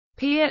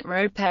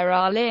Pietro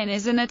Parolin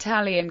is an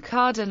Italian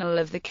cardinal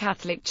of the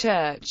Catholic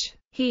Church.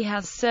 He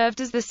has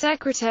served as the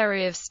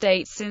Secretary of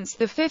State since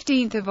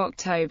 15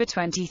 October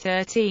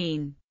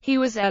 2013. He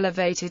was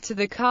elevated to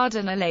the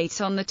cardinalate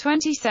on the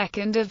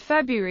 22nd of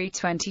February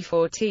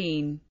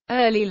 2014.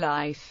 Early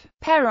life.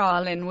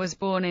 Parolin was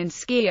born in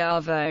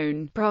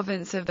Schiavone,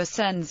 province of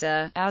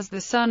Vicenza, as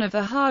the son of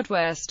a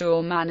hardware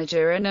store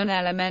manager and an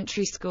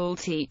elementary school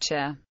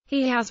teacher.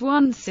 He has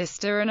one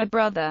sister and a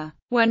brother.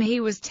 When he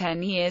was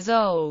 10 years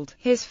old,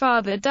 his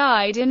father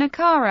died in a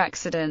car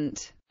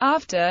accident.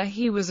 After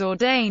he was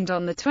ordained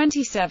on the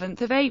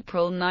 27th of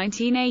April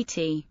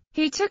 1980,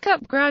 he took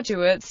up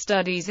graduate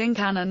studies in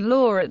canon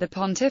law at the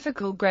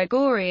Pontifical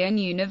Gregorian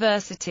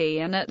University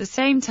and at the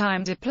same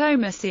time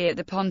diplomacy at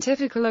the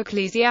Pontifical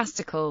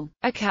Ecclesiastical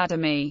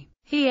Academy.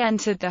 He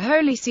entered the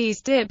Holy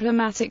See's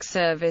diplomatic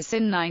service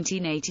in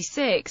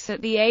 1986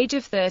 at the age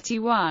of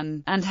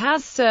 31, and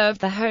has served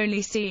the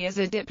Holy See as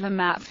a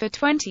diplomat for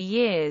 20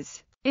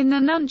 years. In the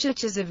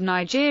nunciatures of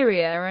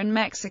Nigeria and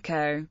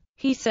Mexico,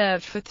 he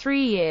served for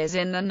 3 years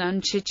in the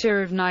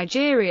Nunciature of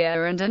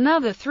Nigeria and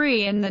another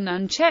 3 in the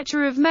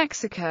Nunciature of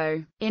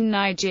Mexico. In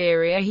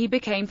Nigeria he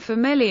became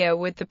familiar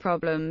with the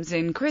problems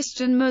in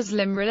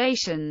Christian-Muslim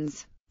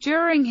relations.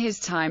 During his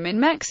time in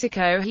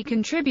Mexico he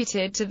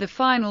contributed to the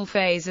final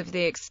phase of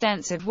the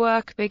extensive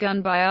work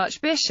begun by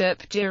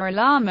Archbishop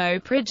Girolamo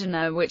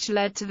Prigena, which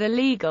led to the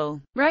legal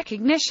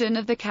recognition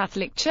of the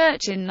Catholic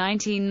Church in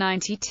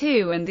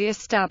 1992 and the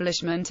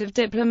establishment of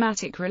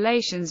diplomatic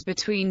relations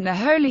between the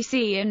Holy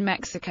See and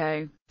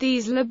Mexico.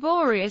 These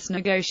laborious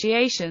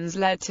negotiations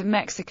led to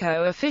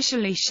Mexico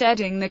officially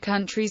shedding the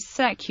country's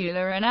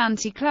secular and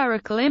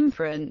anti-clerical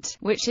imprint,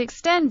 which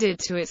extended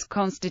to its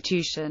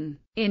constitution.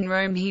 In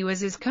Rome he was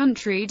his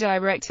country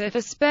director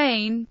for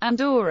Spain,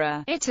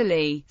 Andorra,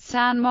 Italy,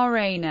 San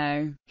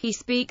Marino. He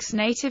speaks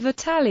native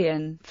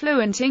Italian,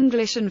 fluent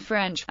English and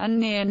French, and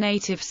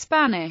near-native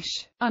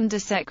Spanish.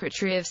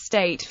 Under-Secretary of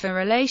State for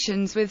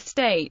Relations with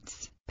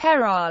States,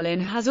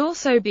 Parolin has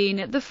also been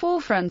at the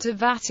forefront of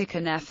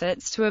Vatican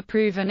efforts to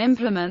approve and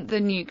implement the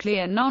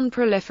Nuclear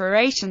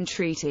Non-Proliferation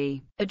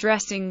Treaty.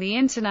 Addressing the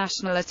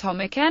International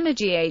Atomic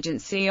Energy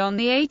Agency on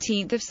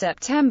 18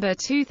 September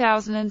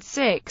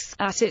 2006,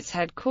 at its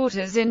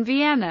headquarters in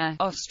Vienna,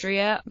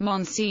 Austria,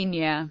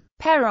 Monsignor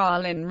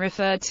Parolin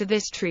referred to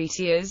this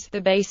treaty as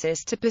the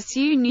basis to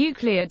pursue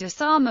nuclear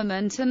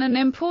disarmament and an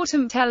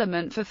important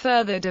element for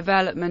further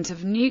development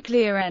of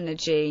nuclear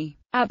energy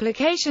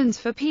applications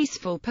for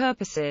peaceful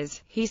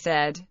purposes, he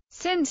said.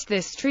 Since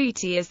this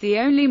treaty is the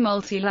only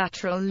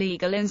multilateral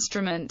legal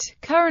instrument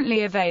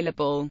currently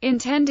available,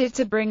 intended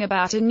to bring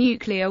about a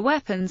nuclear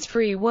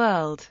weapons-free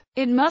world,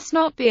 it must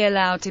not be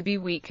allowed to be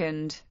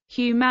weakened.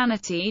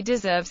 Humanity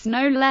deserves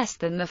no less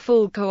than the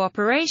full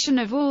cooperation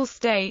of all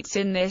states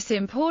in this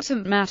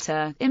important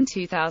matter. In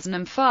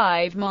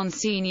 2005,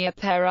 Monsignor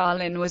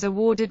Parolin was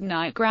awarded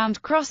Knight Grand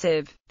Cross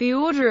of the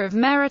Order of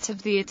Merit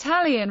of the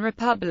Italian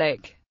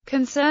Republic.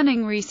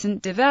 Concerning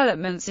recent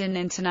developments in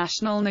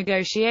international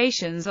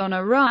negotiations on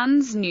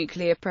Iran's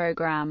nuclear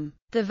program,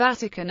 the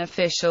Vatican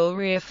official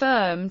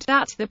reaffirmed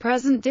that the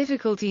present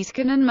difficulties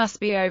can and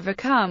must be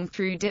overcome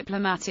through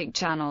diplomatic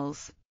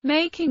channels,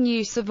 making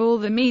use of all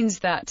the means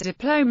that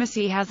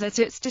diplomacy has at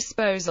its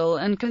disposal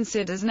and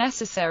considers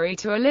necessary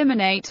to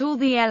eliminate all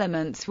the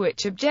elements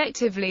which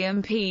objectively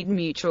impede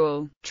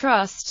mutual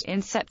trust.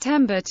 In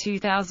September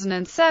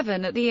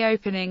 2007, at the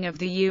opening of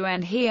the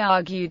UN, he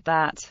argued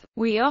that,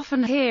 "We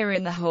often hear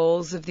in the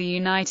halls of the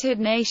United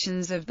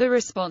Nations of the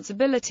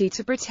responsibility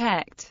to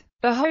protect.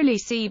 The Holy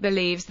See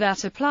believes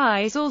that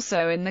applies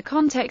also in the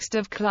context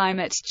of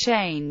climate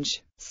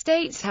change.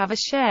 States have a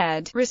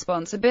shared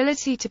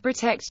responsibility to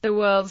protect the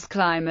world's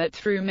climate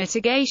through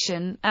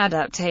mitigation,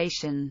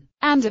 adaptation,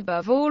 and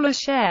above all a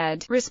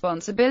shared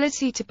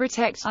responsibility to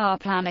protect our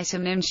planet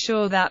and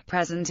ensure that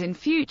present and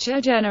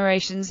future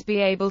generations be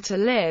able to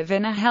live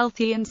in a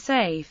healthy and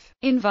safe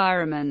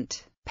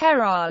environment."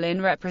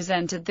 Parolin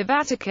represented the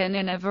Vatican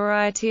in a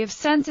variety of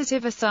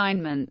sensitive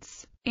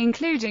assignments,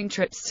 including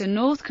trips to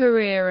North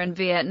Korea and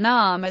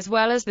Vietnam, as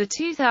well as the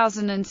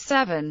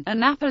 2007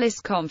 Annapolis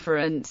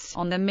Conference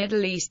on the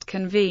Middle East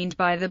convened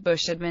by the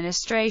Bush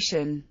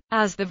administration.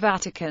 As the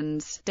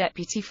Vatican's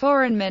deputy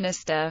foreign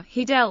minister,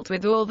 he dealt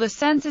with all the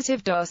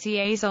sensitive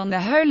dossiers on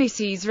the Holy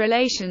See's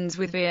relations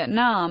with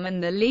Vietnam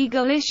and the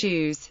legal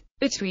issues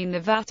between the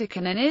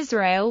Vatican and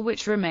Israel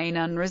which remain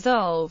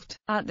unresolved.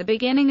 At the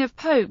beginning of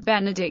Pope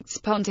Benedict's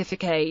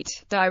pontificate,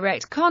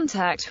 direct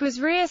contact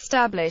was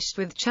re-established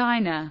with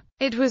China.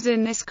 It was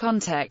in this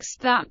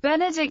context that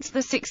Benedict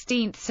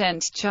XVI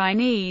sent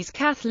Chinese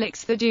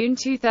Catholics the June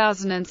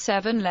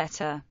 2007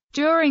 letter.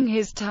 During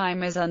his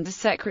time as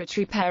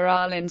Undersecretary,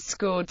 Parolin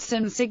scored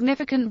some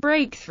significant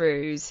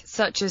breakthroughs,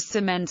 such as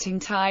cementing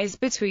ties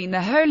between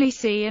the Holy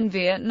See and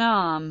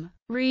Vietnam,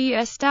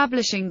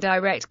 re-establishing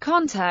direct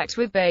contact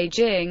with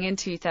Beijing in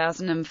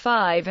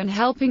 2005 and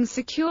helping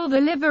secure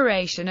the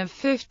liberation of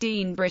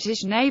 15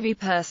 British Navy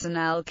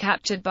personnel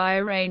captured by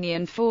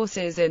Iranian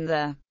forces in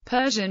the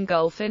Persian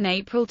Gulf in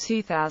April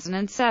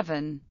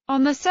 2007.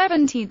 On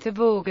 17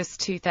 August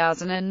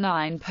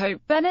 2009,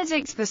 Pope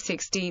Benedict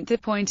XVI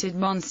appointed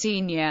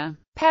Monsignor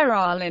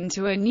Parolin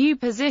to a new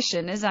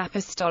position as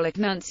Apostolic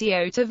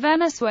Nuncio to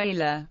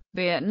Venezuela.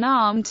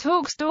 Vietnam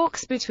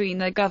talks between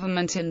the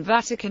government and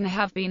Vatican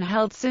have been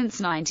held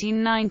since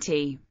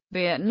 1990.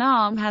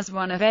 Vietnam has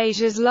one of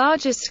Asia's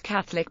largest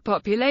Catholic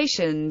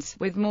populations,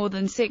 with more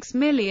than 6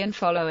 million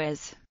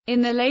followers.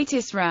 In the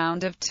latest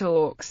round of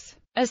talks,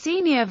 a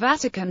senior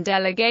Vatican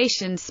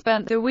delegation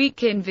spent the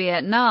week in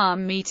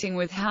Vietnam meeting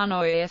with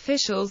Hanoi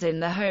officials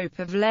in the hope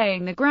of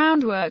laying the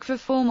groundwork for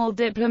formal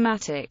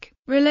diplomatic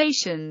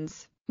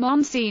relations.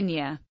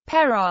 Monsignor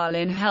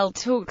Parolin held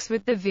talks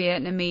with the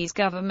Vietnamese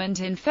government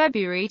in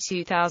February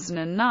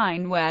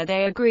 2009 where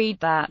they agreed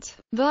that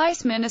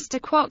Vice Minister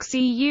Quoc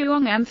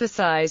Siuong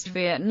emphasized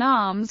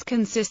Vietnam's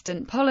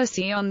consistent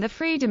policy on the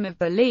freedom of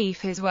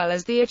belief as well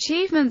as the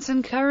achievements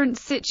and current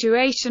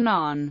situation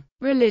on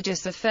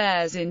religious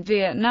affairs in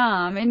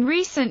Vietnam in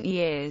recent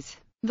years.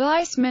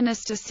 Vice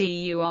Minister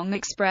Siuong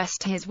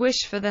expressed his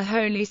wish for the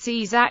Holy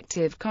See's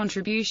active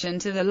contribution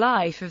to the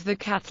life of the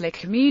Catholic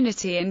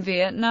community in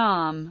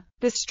Vietnam,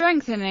 the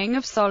strengthening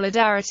of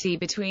solidarity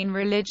between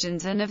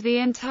religions and of the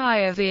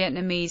entire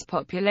Vietnamese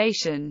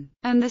population,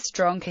 and the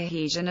strong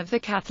cohesion of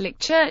the Catholic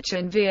Church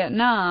in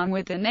Vietnam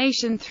with the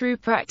nation through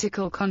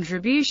practical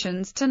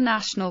contributions to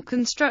national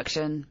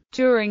construction.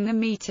 During the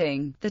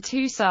meeting, the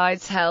two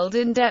sides held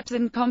in-depth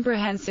and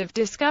comprehensive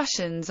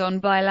discussions on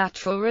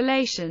bilateral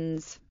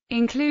relations,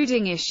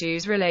 including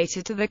issues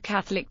related to the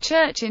Catholic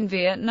Church in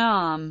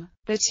Vietnam.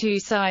 The two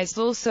sides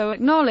also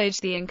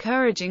acknowledged the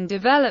encouraging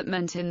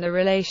development in the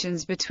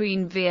relations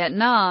between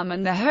Vietnam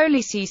and the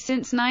Holy See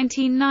since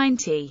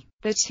 1990.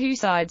 The two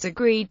sides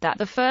agreed that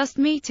the first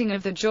meeting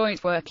of the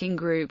Joint Working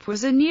Group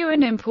was a new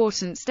and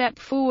important step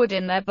forward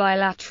in their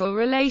bilateral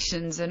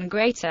relations, and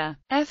greater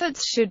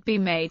efforts should be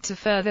made to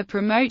further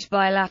promote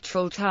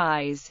bilateral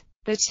ties.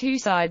 The two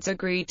sides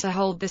agreed to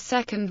hold the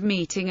second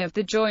meeting of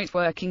the Joint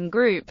Working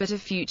Group at a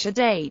future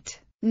date.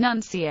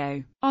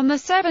 Nuncio. On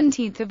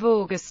 17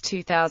 August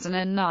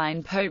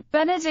 2009, Pope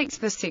Benedict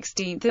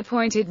XVI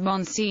appointed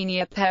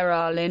Monsignor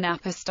Parolin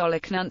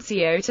Apostolic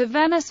Nuncio to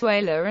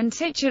Venezuela and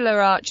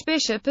titular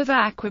Archbishop of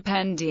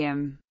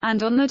Aquapendium.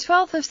 And on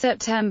 12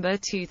 September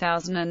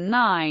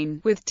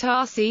 2009, with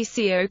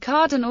Tarcisio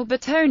Cardinal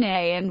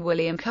Bertone and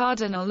William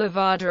Cardinal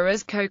Lavada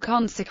as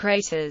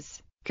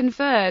co-consecrators,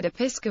 conferred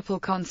episcopal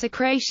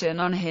consecration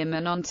on him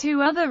and on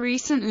two other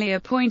recently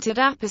appointed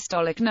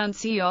apostolic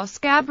nuncios,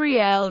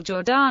 Gabriel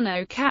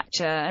Giordano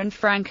Capcha and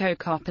Franco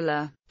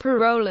Coppola.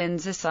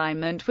 Parolin's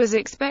assignment was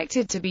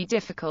expected to be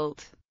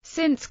difficult,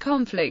 since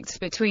conflicts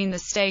between the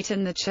state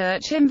and the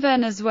church in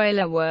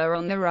Venezuela were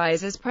on the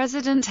rise as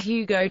President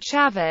Hugo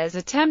Chavez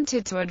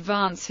attempted to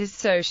advance his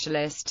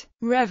socialist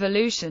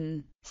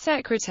revolution.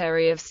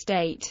 Secretary of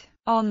State.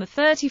 On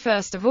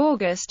 31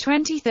 August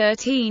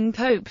 2013,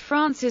 Pope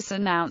Francis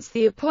announced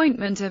the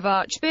appointment of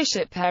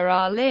Archbishop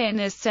Parolin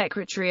as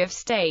Secretary of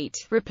State,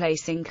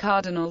 replacing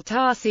Cardinal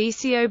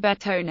Tarcisio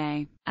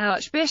Bertone.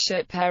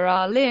 Archbishop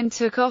Parolin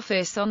took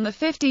office on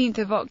 15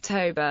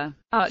 October.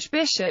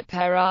 Archbishop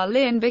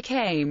Parolin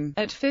became,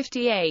 at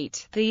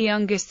 58, the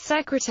youngest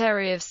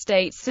Secretary of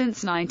State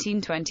since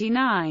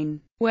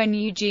 1929, when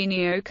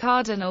Eugenio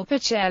Cardinal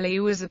Pacelli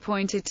was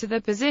appointed to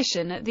the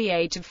position at the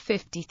age of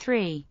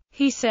 53.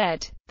 He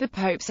said, "The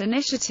Pope's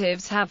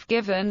initiatives have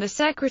given the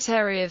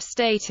Secretary of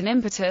State an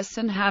impetus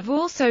and have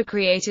also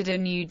created a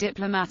new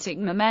diplomatic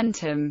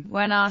momentum."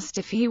 When asked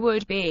if he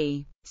would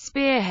be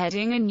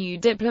spearheading a new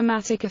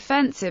diplomatic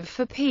offensive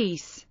for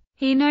peace,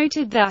 he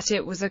noted that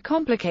it was a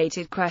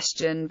complicated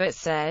question but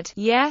said,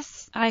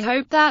 "Yes, I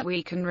hope that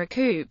we can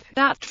recoup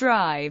that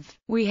drive.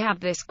 We have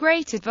this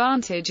great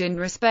advantage in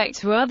respect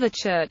to other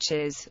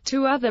churches,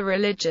 to other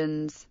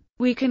religions.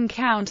 We can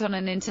count on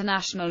an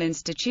international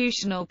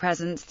institutional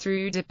presence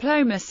through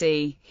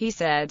diplomacy," he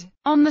said.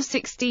 On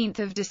 16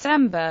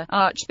 December,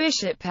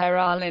 Archbishop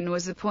Parolin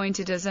was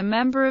appointed as a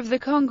member of the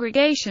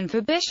Congregation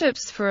for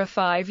Bishops for a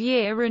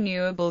 5-year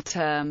renewable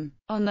term.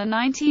 On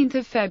 19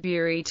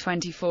 February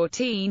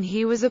 2014,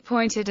 he was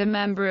appointed a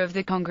member of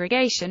the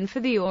Congregation for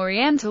the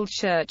Oriental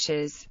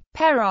Churches.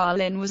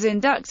 Parolin was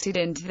inducted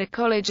into the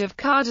College of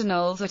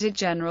Cardinals at a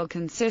general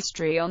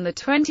consistory on the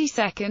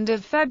 22nd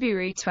of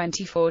February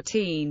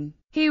 2014.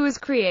 He was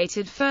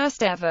created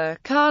first ever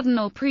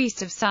Cardinal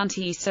Priest of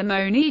Santi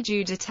Simone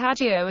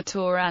Giudicaggio a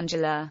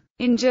Torangela.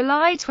 In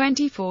July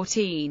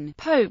 2014,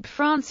 Pope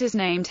Francis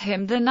named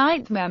him the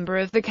 9th member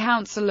of the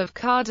Council of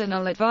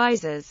Cardinal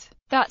Advisors.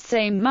 That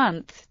same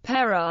month,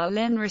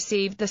 Parolin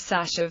received the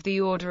sash of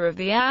the Order of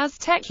the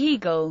Aztec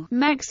Eagle,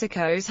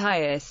 Mexico's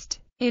highest.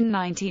 In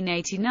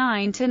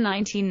 1989 to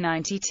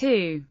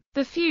 1992,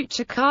 the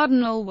future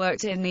cardinal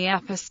worked in the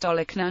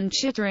Apostolic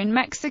Nunciature in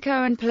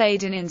Mexico and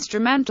played an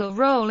instrumental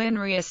role in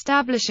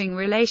re-establishing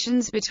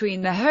relations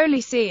between the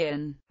Holy See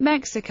and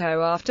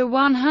Mexico after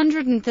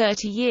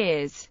 130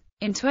 years.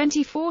 In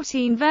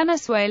 2014,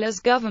 Venezuela's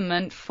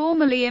government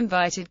formally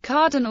invited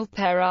Cardinal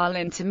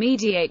Parolin to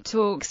mediate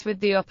talks with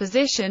the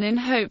opposition in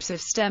hopes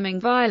of stemming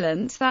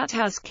violence that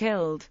has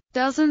killed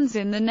dozens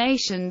in the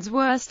nation's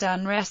worst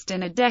unrest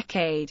in a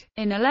decade.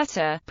 In a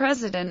letter,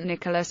 President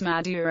Nicolas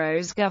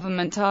Maduro's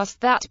government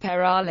asked that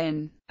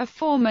Parolin, a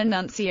former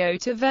nuncio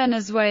to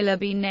Venezuela,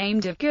 be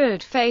named a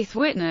good faith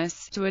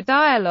witness to a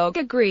dialogue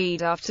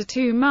agreed after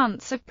 2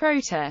 months of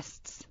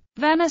protests.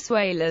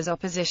 Venezuela's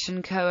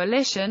opposition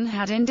coalition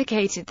had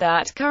indicated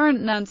that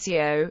current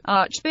nuncio,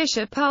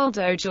 Archbishop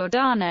Aldo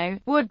Giordano,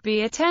 would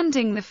be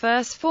attending the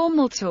first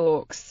formal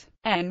talks.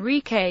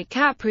 Enrique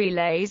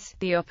Capriles,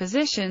 the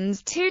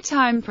opposition's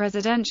two-time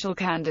presidential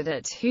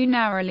candidate who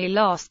narrowly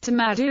lost to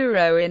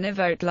Maduro in a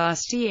vote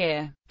last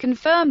year,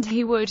 confirmed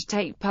he would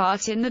take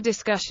part in the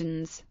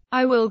discussions.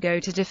 "I will go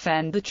to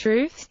defend the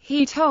truth,"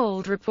 he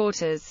told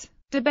reporters.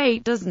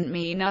 "Debate doesn't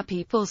mean our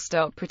people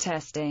stop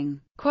protesting.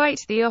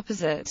 Quite the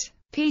opposite.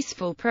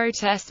 Peaceful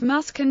protest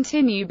must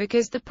continue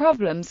because the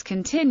problems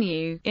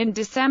continue." In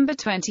December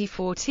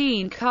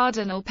 2014,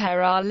 Cardinal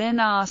Parolin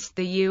asked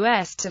the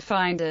U.S. to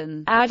find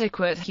an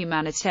adequate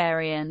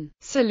humanitarian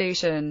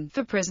solution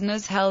for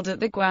prisoners held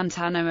at the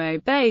Guantanamo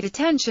Bay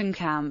detention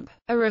camp,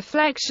 a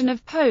reflection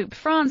of Pope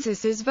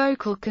Francis's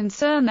vocal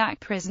concern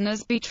that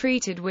prisoners be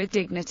treated with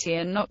dignity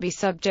and not be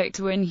subject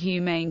to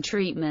inhumane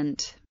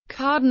treatment.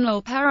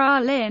 Cardinal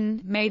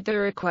Parolin made the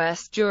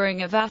request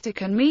during a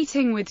Vatican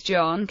meeting with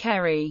John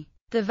Kerry.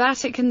 The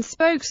Vatican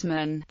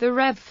spokesman, the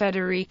Rev.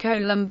 Federico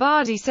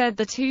Lombardi, said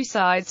the two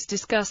sides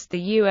discussed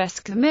the U.S.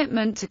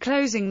 commitment to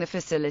closing the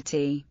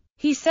facility.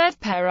 He said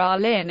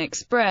Parolin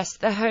expressed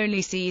the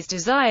Holy See's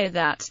desire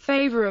that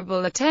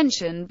favorable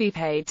attention be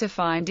paid to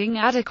finding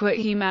adequate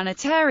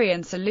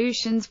humanitarian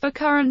solutions for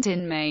current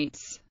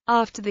inmates.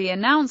 After the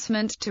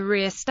announcement to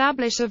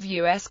re-establish of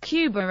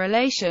U.S.-Cuba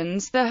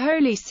relations, the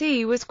Holy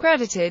See was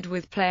credited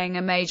with playing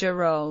a major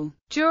role.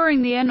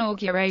 During the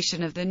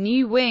inauguration of the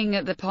new wing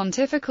at the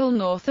Pontifical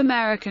North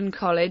American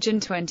College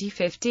in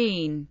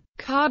 2015,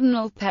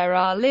 Cardinal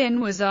Parolin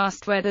was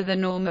asked whether the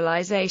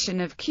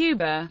normalization of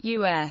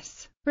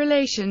Cuba-U.S.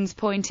 relations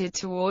pointed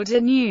toward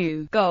a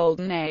new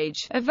golden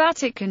age of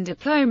Vatican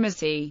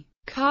diplomacy.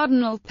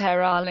 Cardinal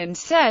Parolin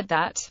said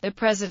that the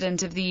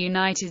President of the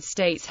United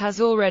States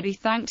has already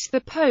thanked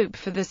the Pope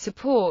for the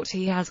support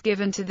he has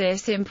given to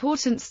this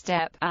important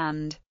step,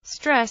 and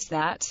stressed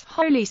that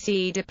Holy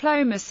See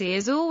diplomacy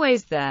is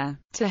always there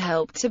to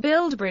help to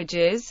build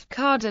bridges.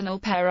 Cardinal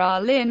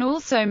Parolin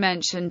also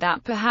mentioned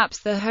that perhaps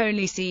the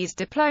Holy See's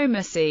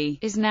diplomacy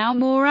is now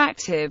more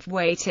active,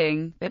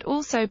 waiting, but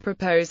also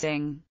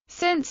proposing.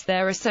 Since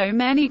there are so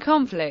many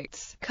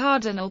conflicts,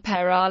 Cardinal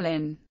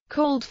Parolin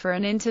called for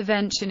an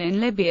intervention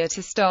in Libya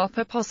to stop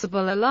a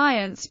possible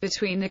alliance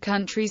between the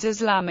country's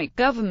Islamic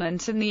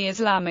government and the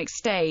Islamic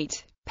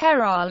State.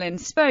 Parolin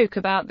spoke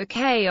about the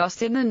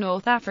chaos in the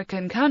North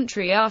African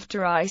country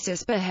after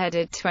ISIS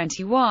beheaded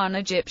 21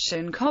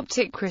 Egyptian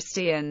Coptic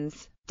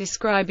Christians,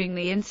 describing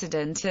the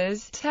incident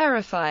as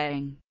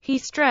terrifying. He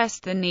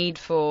stressed the need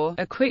for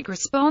a quick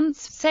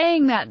response,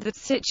 saying that the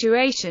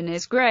situation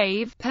is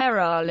grave.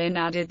 Parolin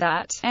added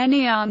that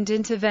any armed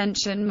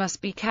intervention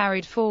must be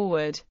carried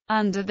forward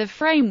under the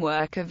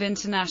framework of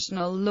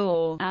international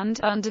law and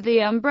under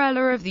the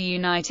umbrella of the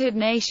United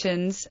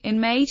Nations. In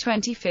May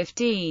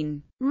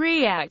 2015,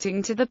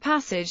 reacting to the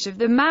passage of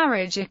the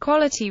marriage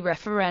equality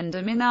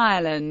referendum in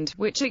Ireland,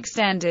 which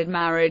extended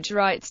marriage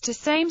rights to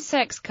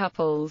same-sex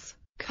couples,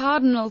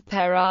 Cardinal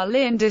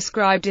Parolin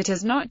described it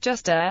as not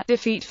just a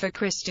defeat for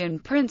Christian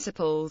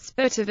principles,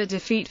 but of a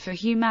defeat for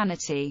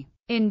humanity.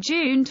 In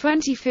June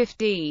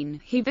 2015,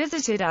 he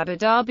visited Abu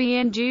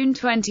Dhabi in June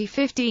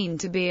 2015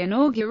 to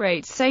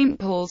inaugurate St.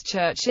 Paul's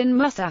Church in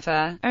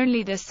Musafa,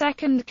 only the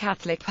second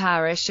Catholic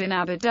parish in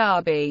Abu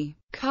Dhabi.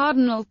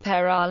 Cardinal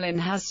Parolin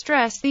has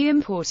stressed the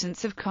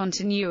importance of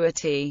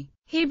continuity.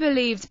 He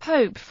believes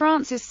Pope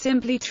Francis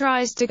simply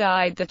tries to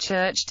guide the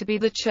Church to be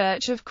the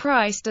Church of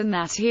Christ and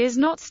that he is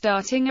not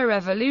starting a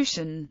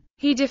revolution.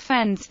 He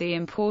defends the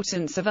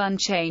importance of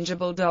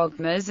unchangeable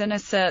dogmas and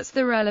asserts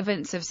the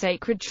relevance of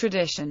sacred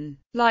tradition.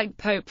 Like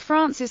Pope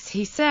Francis,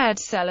 he said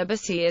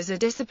celibacy is a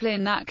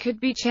discipline that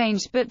could be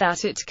changed but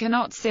that it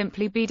cannot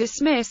simply be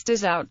dismissed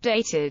as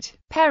outdated.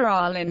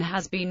 Parolin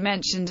has been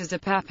mentioned as a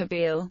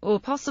papabile, or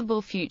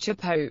possible future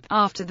pope,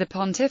 after the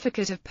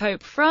pontificate of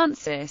Pope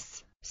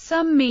Francis.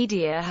 Some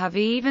media have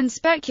even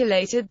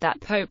speculated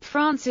that Pope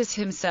Francis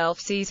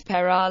himself sees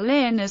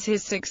Parolin as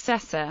his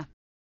successor.